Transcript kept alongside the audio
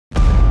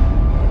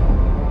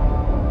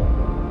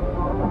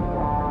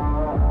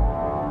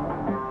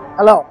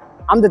Hello,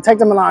 I'm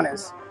Detective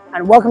Milanes,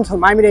 and welcome to the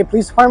Miami-Dade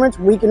Police Department's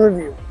Week in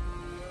Review.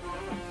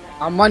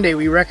 On Monday,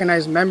 we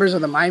recognized members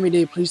of the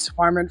Miami-Dade Police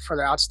Department for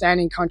their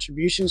outstanding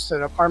contributions to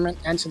the department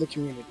and to the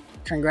community.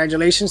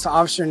 Congratulations to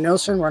Officer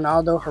Nilson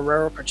Ronaldo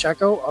Herrero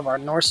Pacheco of our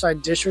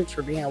Northside District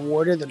for being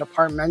awarded the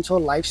Departmental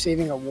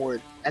Life-Saving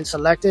Award and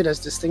selected as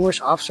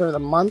Distinguished Officer of the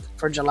Month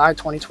for July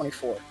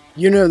 2024.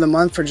 Unit of the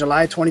Month for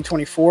July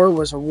 2024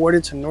 was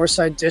awarded to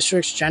Northside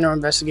District's General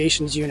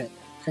Investigations Unit.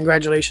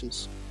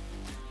 Congratulations.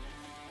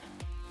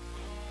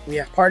 We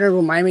have partnered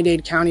with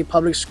Miami-Dade County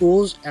Public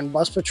Schools and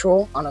Bus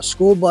Patrol on a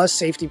school bus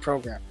safety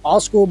program. All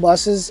school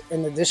buses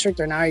in the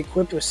district are now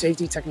equipped with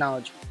safety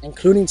technology,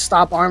 including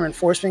stop arm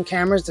enforcement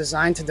cameras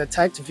designed to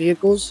detect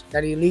vehicles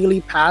that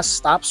illegally pass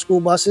stop school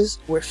buses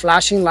with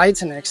flashing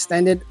lights and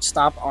extended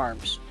stop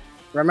arms.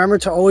 Remember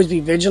to always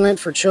be vigilant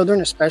for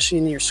children, especially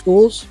near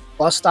schools,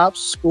 bus stops,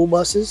 school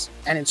buses,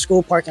 and in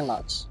school parking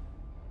lots.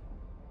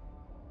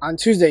 On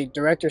Tuesday,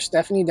 Director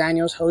Stephanie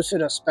Daniels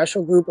hosted a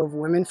special group of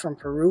women from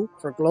Peru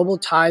for Global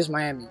Ties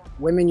Miami,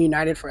 Women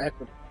United for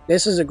Equity.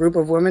 This is a group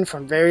of women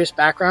from various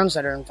backgrounds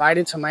that are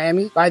invited to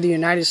Miami by the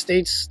United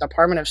States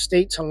Department of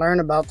State to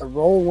learn about the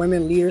role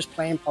women leaders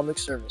play in public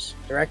service.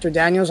 Director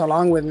Daniels,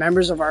 along with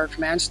members of our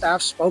command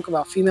staff, spoke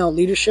about female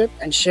leadership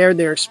and shared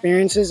their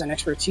experiences and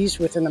expertise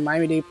within the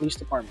Miami-Dade Police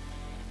Department.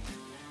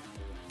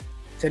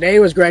 Today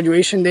was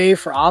graduation day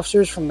for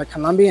officers from the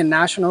Colombian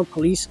National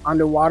Police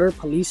Underwater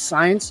Police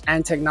Science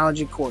and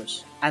Technology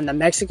course and the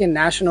Mexican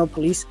National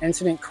Police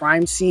Incident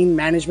Crime Scene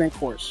Management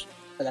course.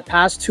 For the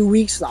past 2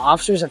 weeks, the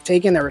officers have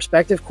taken their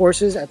respective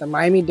courses at the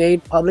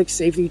Miami-Dade Public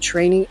Safety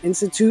Training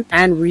Institute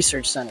and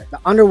Research Center. The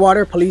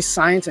Underwater Police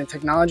Science and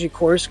Technology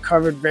course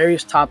covered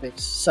various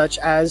topics such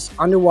as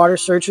underwater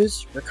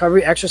searches,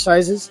 recovery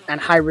exercises,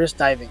 and high-risk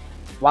diving,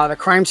 while the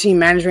Crime Scene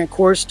Management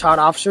course taught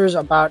officers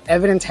about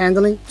evidence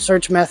handling,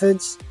 search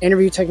methods,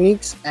 interview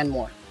techniques, and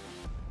more.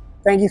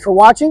 Thank you for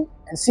watching,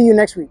 and see you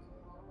next week.